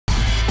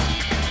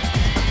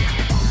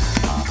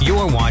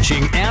You're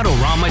watching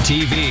Adorama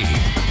TV.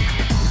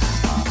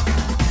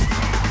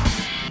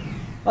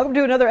 Welcome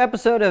to another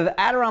episode of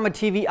Adorama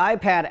TV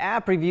iPad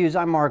app reviews.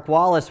 I'm Mark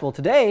Wallace. Well,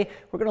 today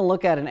we're going to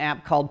look at an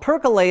app called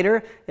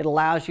Percolator. It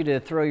allows you to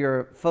throw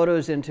your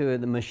photos into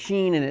the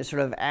machine, and it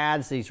sort of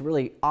adds these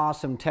really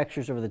awesome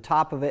textures over the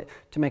top of it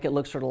to make it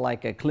look sort of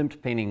like a Klimt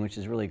painting, which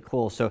is really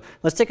cool. So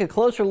let's take a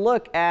closer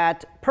look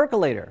at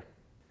Percolator.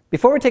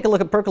 Before we take a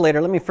look at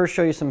Percolator, let me first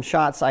show you some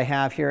shots I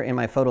have here in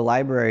my photo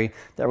library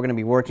that we're going to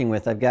be working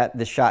with. I've got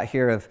this shot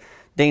here of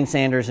Dane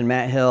Sanders and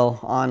Matt Hill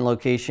on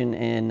location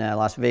in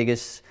Las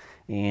Vegas.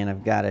 And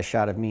I've got a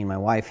shot of me and my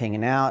wife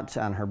hanging out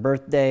on her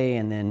birthday,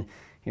 and then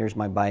here's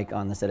my bike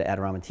on the set of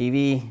Adorama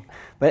TV.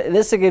 But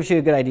this gives you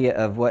a good idea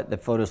of what the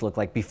photos look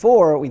like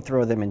before we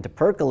throw them into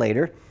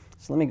Percolator.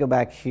 So let me go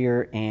back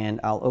here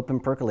and I'll open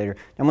Percolator.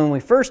 And when we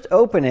first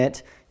open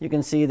it, you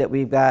can see that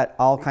we've got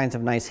all kinds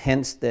of nice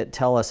hints that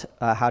tell us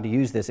how to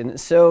use this. And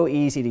it's so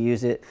easy to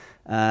use it.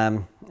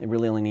 You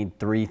really only need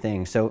 3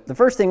 things. So the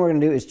first thing we're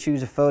going to do is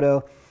choose a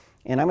photo.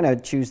 And I'm going to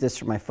choose this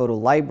from my photo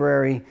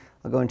library.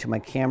 I'll go into my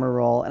camera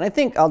roll, and I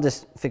think I'll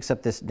just fix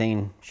up this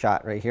Dane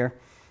shot right here.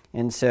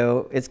 And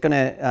so it's going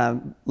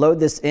to load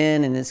this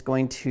in, and it's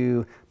going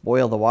to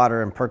boil the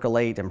water and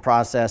percolate and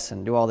process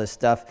and do all this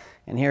stuff.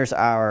 And here's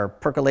our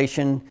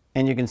percolation,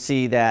 and you can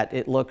see that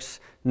it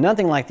looks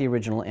nothing like the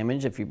original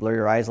image. If you blur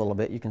your eyes a little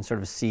bit, you can sort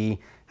of see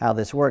how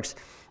this works.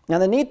 Now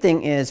the neat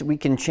thing is we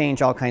can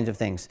change all kinds of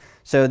things.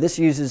 So this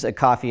uses a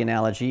coffee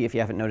analogy, if you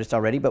haven't noticed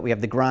already, but we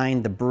have the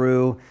grind, the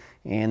brew,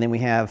 and then we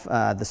have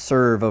the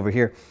serve over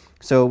here.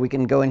 So we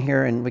can go in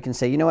here and we can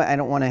say, you know what, I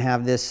don't want to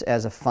have this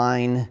as a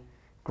fine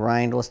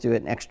grind. Let's do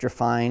it an extra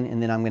fine,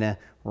 and then I'm going to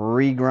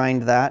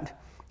regrind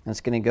that. And it's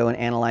going to go and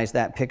analyze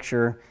that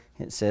picture.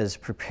 It says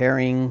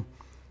preparing,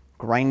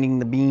 grinding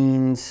the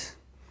beans,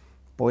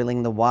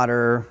 boiling the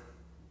water,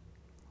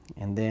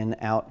 and then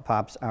out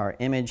pops our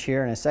image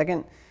here in a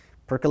second,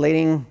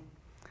 percolating,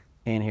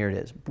 and here it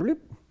is. Bloop.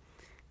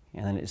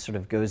 And then it sort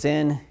of goes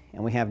in,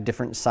 and we have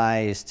different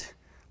sized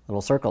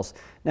little circles.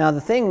 Now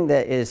the thing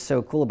that is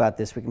so cool about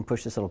this, we can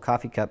push this little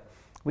coffee cup,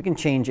 we can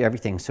change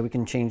everything. So we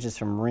can change this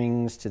from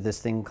rings to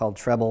this thing called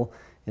treble.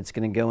 It's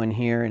going to go in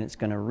here and it's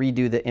going to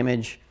redo the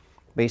image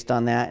based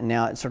on that, and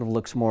now it sort of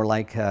looks more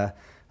like a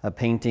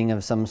painting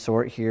of some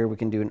sort here. We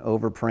can do an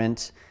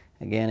overprint.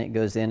 Again, it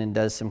goes in and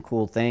does some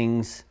cool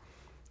things.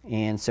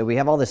 And so we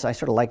have all this. I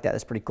sort of like that.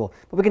 It's pretty cool.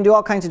 But we can do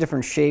all kinds of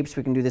different shapes.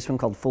 We can do this one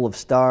called Full of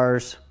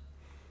Stars.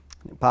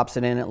 It pops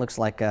it in, it looks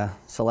like a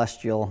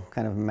celestial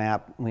kind of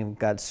map. We've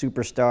got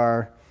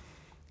Superstar,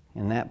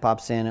 and that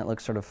pops in, it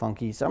looks sort of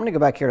funky. So I'm gonna go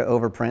back here to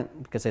overprint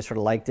because I sort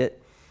of liked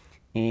it.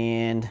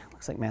 And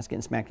looks like Matt's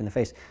getting smacked in the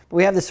face. But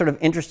we have this sort of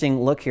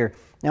interesting look here.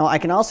 Now I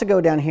can also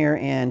go down here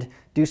and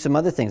do some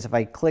other things. If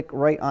I click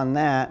right on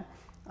that,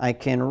 I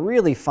can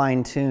really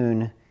fine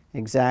tune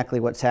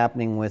exactly what's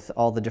happening with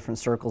all the different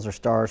circles or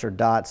stars or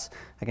dots.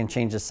 I can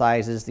change the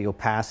sizes, the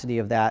opacity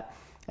of that.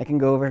 I can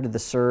go over to the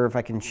serve,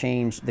 I can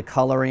change the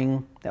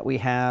coloring that we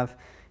have.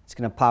 It's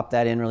going to pop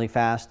that in really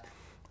fast.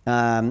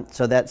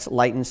 So that's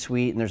light and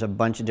sweet, and there's a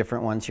bunch of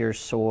different ones here,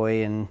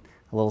 soy and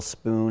a little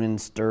spoon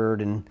and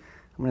stirred, and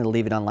I'm going to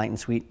leave it on light and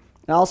sweet.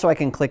 And also I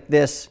can click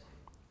this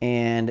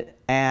and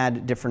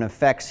add different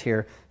effects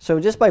here. So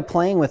just by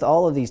playing with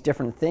all of these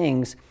different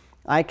things,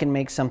 I can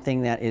make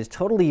something that is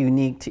totally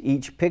unique to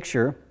each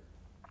picture,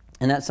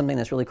 and that's something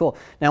that's really cool.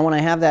 Now when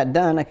I have that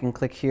done, I can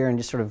click here and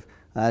just sort of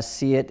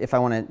see it. If I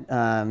want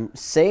to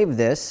save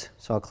this,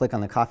 so I'll click on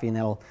the coffee and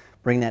that'll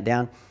bring that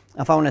down.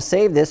 If I want to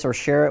save this or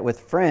share it with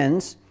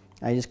friends,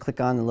 I just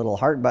click on the little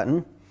heart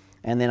button,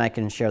 and then I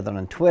can share that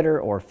on Twitter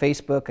or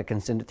Facebook. I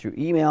can send it through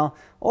email,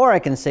 or I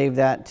can save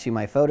that to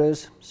my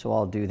photos. So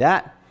I'll do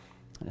that.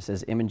 And it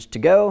says image to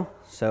go.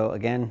 So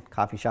again,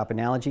 coffee shop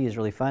analogy is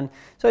really fun.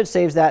 So it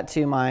saves that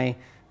to my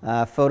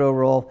photo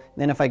roll.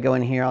 Then if I go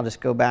in here, I'll just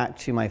go back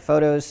to my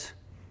photos.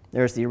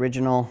 There's the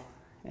original,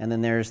 and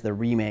then there's the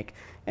remake.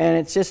 And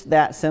it's just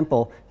that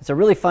simple. It's a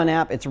really fun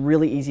app, it's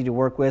really easy to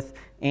work with,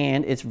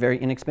 and it's very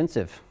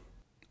inexpensive.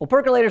 Well,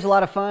 Percolator's a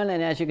lot of fun,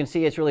 and as you can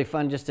see, it's really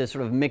fun just to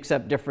sort of mix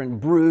up different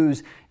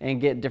brews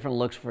and get different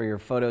looks for your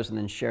photos and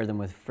then share them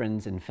with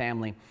friends and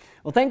family.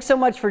 Well, thanks so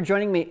much for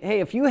joining me. Hey,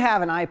 if you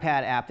have an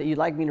iPad app that you'd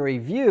like me to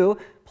review,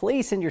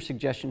 please send your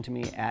suggestion to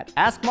me at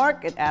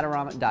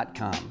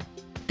AskMark@Adorama.com.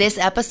 This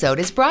episode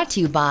is brought to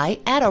you by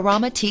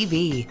Adorama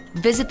TV.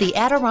 Visit the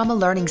Adorama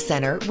Learning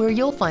Center where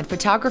you'll find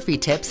photography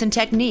tips and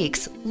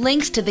techniques,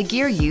 links to the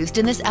gear used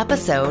in this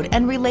episode,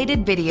 and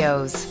related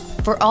videos.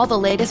 For all the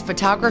latest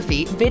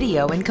photography,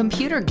 video, and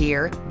computer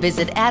gear,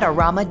 visit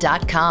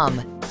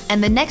Adorama.com.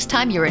 And the next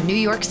time you're in New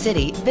York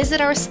City,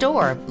 visit our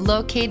store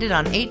located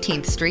on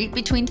 18th Street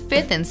between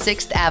 5th and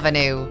 6th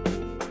Avenue.